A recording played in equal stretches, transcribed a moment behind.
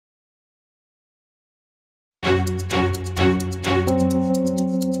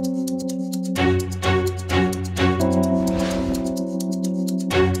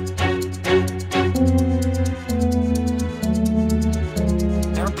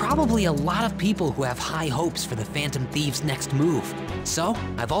probably a lot of people who have high hopes for the Phantom Thieves' next move. So,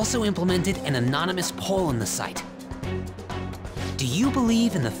 I've also implemented an anonymous poll on the site. Do you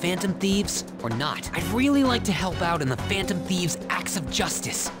believe in the Phantom Thieves or not? I'd really like to help out in the Phantom Thieves' acts of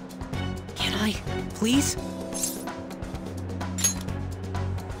justice. Can I, please?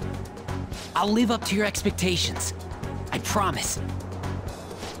 I'll live up to your expectations. I promise.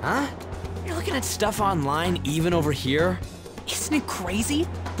 Huh? You're looking at stuff online even over here? Isn't it crazy?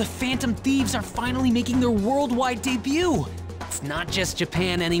 The Phantom Thieves are finally making their worldwide debut. It's not just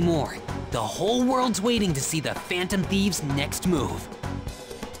Japan anymore. The whole world's waiting to see the Phantom Thieves' next move.